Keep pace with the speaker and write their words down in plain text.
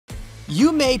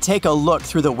You may take a look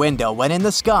through the window when in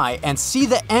the sky and see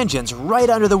the engines right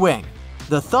under the wing.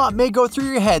 The thought may go through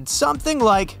your head something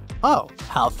like, "Oh,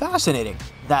 how fascinating.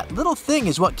 That little thing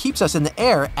is what keeps us in the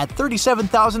air at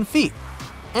 37,000 feet."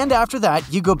 And after that,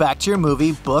 you go back to your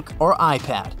movie, book, or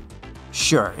iPad.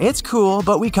 Sure, it's cool,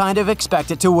 but we kind of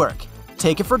expect it to work.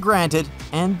 Take it for granted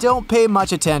and don't pay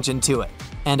much attention to it.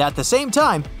 And at the same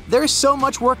time, there's so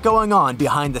much work going on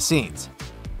behind the scenes.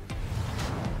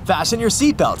 Fasten your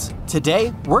seatbelts.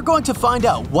 Today, we're going to find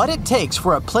out what it takes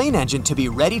for a plane engine to be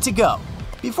ready to go.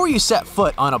 Before you set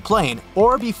foot on a plane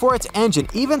or before its engine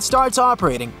even starts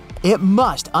operating, it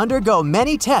must undergo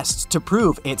many tests to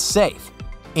prove it's safe.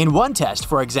 In one test,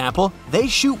 for example, they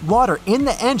shoot water in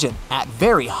the engine at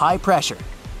very high pressure.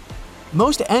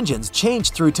 Most engines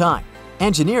change through time.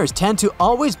 Engineers tend to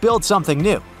always build something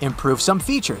new, improve some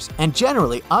features, and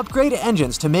generally upgrade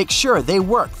engines to make sure they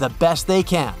work the best they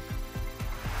can.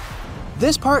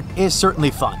 This part is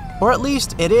certainly fun, or at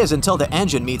least it is until the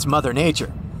engine meets Mother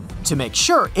Nature. To make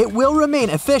sure it will remain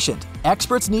efficient,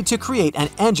 experts need to create an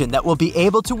engine that will be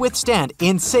able to withstand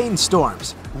insane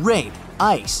storms, rain,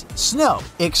 ice, snow,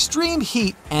 extreme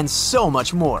heat, and so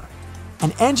much more.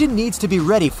 An engine needs to be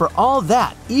ready for all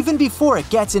that even before it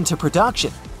gets into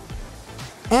production.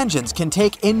 Engines can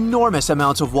take enormous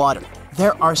amounts of water.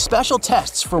 There are special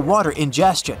tests for water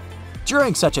ingestion.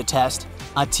 During such a test,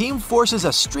 a team forces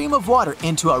a stream of water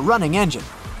into a running engine.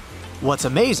 What's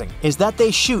amazing is that they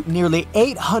shoot nearly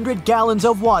 800 gallons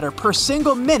of water per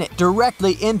single minute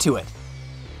directly into it.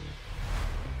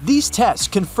 These tests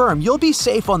confirm you'll be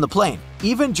safe on the plane,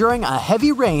 even during a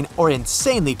heavy rain or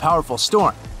insanely powerful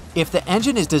storm. If the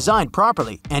engine is designed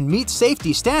properly and meets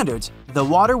safety standards, the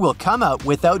water will come out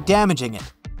without damaging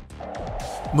it.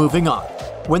 Moving on.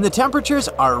 When the temperatures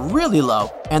are really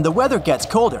low and the weather gets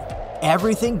colder,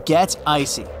 everything gets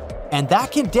icy, and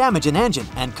that can damage an engine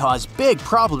and cause big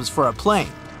problems for a plane.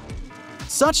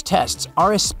 Such tests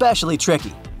are especially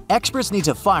tricky. Experts need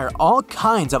to fire all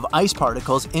kinds of ice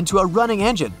particles into a running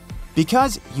engine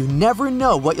because you never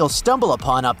know what you'll stumble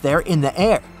upon up there in the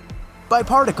air. By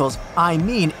particles, I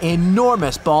mean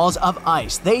enormous balls of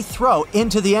ice they throw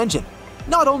into the engine.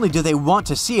 Not only do they want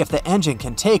to see if the engine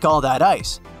can take all that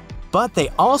ice, but they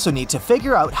also need to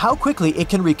figure out how quickly it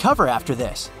can recover after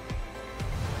this.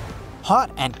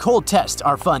 Hot and cold tests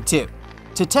are fun too.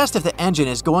 To test if the engine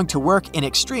is going to work in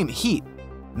extreme heat,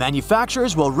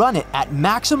 manufacturers will run it at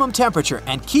maximum temperature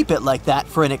and keep it like that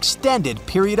for an extended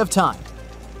period of time.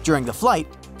 During the flight,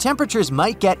 temperatures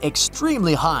might get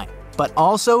extremely high, but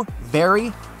also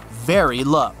very, very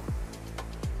low.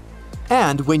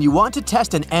 And when you want to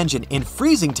test an engine in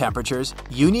freezing temperatures,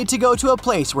 you need to go to a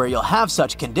place where you'll have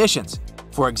such conditions.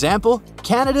 For example,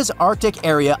 Canada's Arctic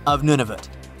area of Nunavut.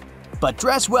 But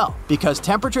dress well, because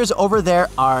temperatures over there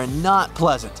are not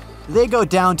pleasant. They go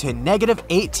down to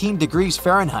 -18 degrees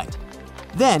Fahrenheit.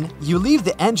 Then, you leave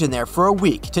the engine there for a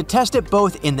week to test it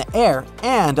both in the air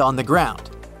and on the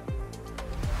ground.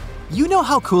 You know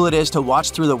how cool it is to watch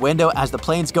through the window as the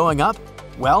plane's going up?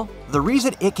 Well, the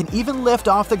reason it can even lift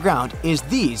off the ground is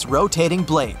these rotating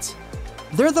blades.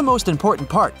 They're the most important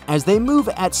part as they move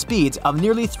at speeds of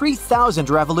nearly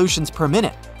 3,000 revolutions per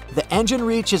minute. The engine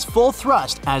reaches full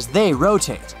thrust as they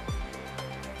rotate.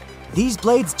 These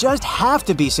blades just have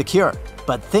to be secure,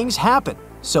 but things happen,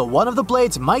 so one of the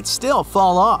blades might still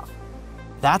fall off.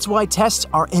 That's why tests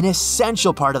are an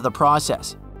essential part of the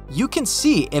process. You can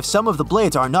see if some of the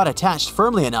blades are not attached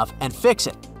firmly enough and fix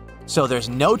it, so there's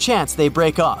no chance they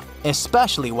break off,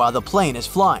 especially while the plane is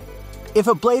flying. If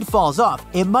a blade falls off,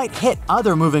 it might hit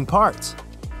other moving parts.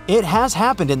 It has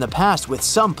happened in the past with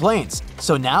some planes,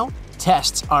 so now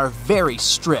tests are very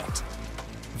strict.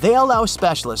 They allow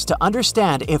specialists to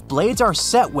understand if blades are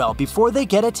set well before they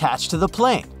get attached to the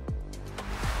plane.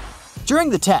 During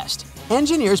the test,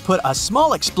 engineers put a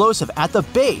small explosive at the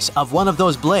base of one of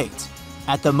those blades.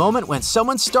 At the moment when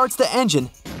someone starts the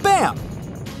engine, bam!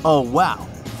 Oh wow,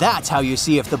 that's how you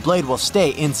see if the blade will stay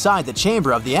inside the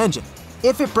chamber of the engine.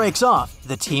 If it breaks off,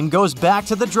 the team goes back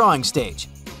to the drawing stage.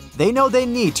 They know they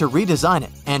need to redesign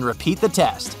it and repeat the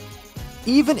test.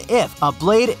 Even if a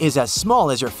blade is as small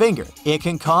as your finger, it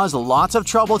can cause lots of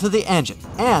trouble to the engine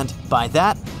and, by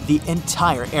that, the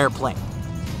entire airplane.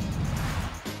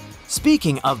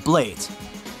 Speaking of blades,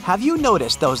 have you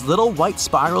noticed those little white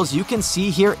spirals you can see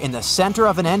here in the center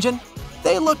of an engine?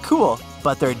 They look cool,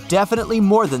 but they're definitely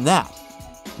more than that.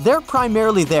 They're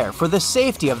primarily there for the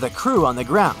safety of the crew on the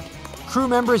ground. Crew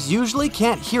members usually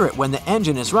can't hear it when the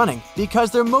engine is running because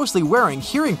they're mostly wearing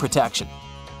hearing protection.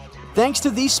 Thanks to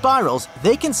these spirals,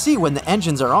 they can see when the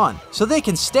engines are on, so they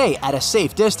can stay at a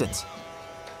safe distance.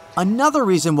 Another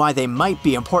reason why they might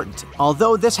be important,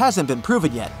 although this hasn't been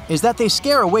proven yet, is that they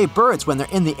scare away birds when they're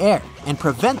in the air and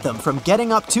prevent them from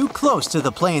getting up too close to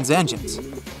the plane's engines.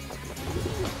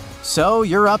 So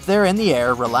you're up there in the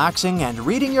air, relaxing and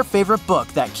reading your favorite book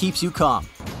that keeps you calm.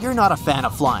 You're not a fan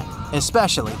of flying,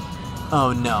 especially…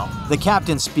 Oh no, the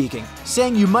captain's speaking,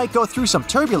 saying you might go through some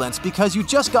turbulence because you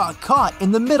just got caught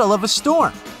in the middle of a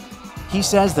storm. He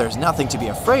says there's nothing to be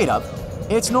afraid of.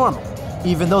 It's normal,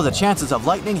 even though the chances of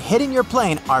lightning hitting your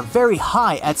plane are very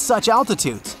high at such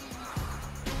altitudes.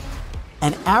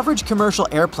 An average commercial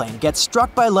airplane gets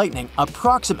struck by lightning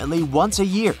approximately once a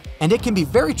year, and it can be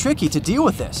very tricky to deal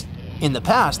with this. In the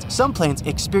past, some planes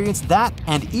experienced that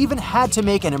and even had to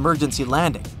make an emergency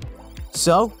landing.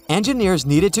 So, engineers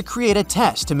needed to create a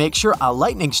test to make sure a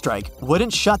lightning strike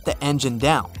wouldn't shut the engine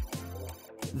down.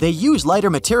 They use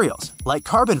lighter materials, like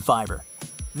carbon fiber.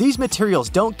 These materials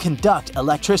don't conduct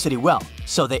electricity well,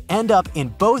 so they end up in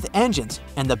both engines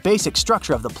and the basic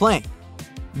structure of the plane.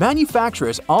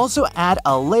 Manufacturers also add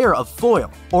a layer of foil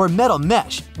or metal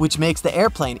mesh, which makes the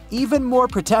airplane even more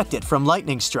protected from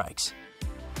lightning strikes.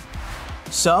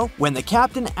 So, when the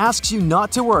captain asks you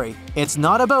not to worry, it's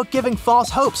not about giving false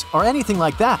hopes or anything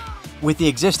like that. With the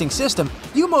existing system,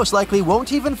 you most likely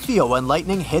won't even feel when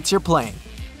lightning hits your plane.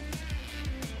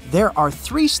 There are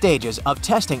 3 stages of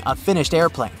testing a finished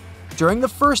airplane. During the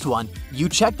first one, you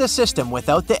check the system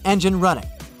without the engine running.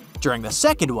 During the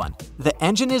second one, the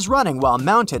engine is running while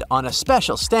mounted on a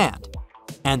special stand.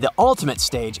 And the ultimate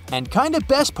stage, and kind of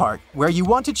best part, where you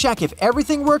want to check if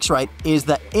everything works right, is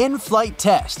the in-flight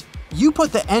test. You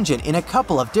put the engine in a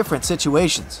couple of different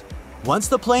situations. Once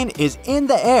the plane is in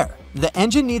the air, the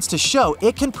engine needs to show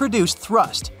it can produce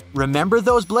thrust. Remember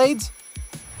those blades?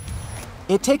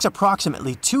 It takes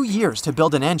approximately 2 years to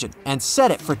build an engine and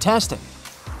set it for testing.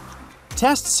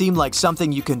 Tests seem like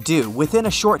something you can do within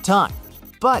a short time,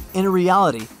 but in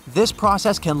reality, this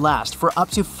process can last for up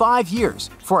to 5 years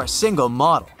for a single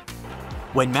model.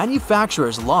 When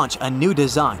manufacturers launch a new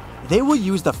design, they will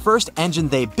use the first engine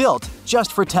they built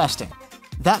just for testing.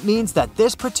 That means that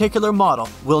this particular model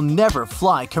will never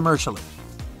fly commercially.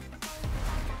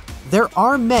 There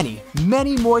are many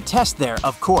more tests there,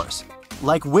 of course,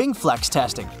 like wing flex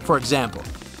testing, for example.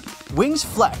 Wings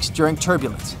flex during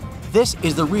turbulence. This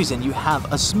is the reason you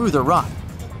have a smoother ride.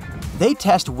 They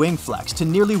test wing flex to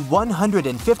nearly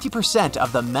 150%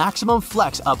 of the maximum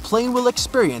flex a plane will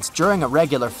experience during a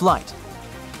regular flight.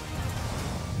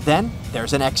 Then,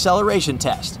 there's an acceleration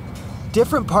test.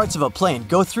 Different parts of a plane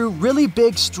go through really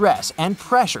big stress and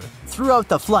pressure throughout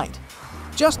the flight.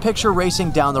 Just picture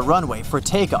racing down the runway for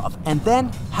takeoff and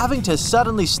then having to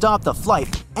suddenly stop the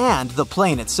flight and the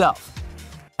plane itself.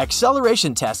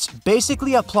 Acceleration tests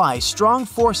basically apply strong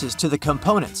forces to the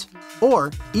components,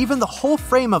 or even the whole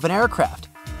frame of an aircraft,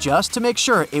 just to make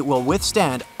sure it will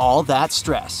withstand all that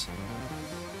stress.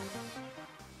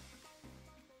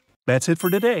 That's it for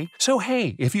today. So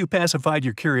hey, if you pacified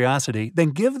your curiosity,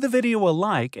 then give the video a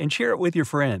like and share it with your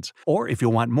friends. Or if you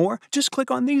want more, just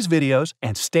click on these videos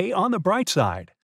and stay on the bright side.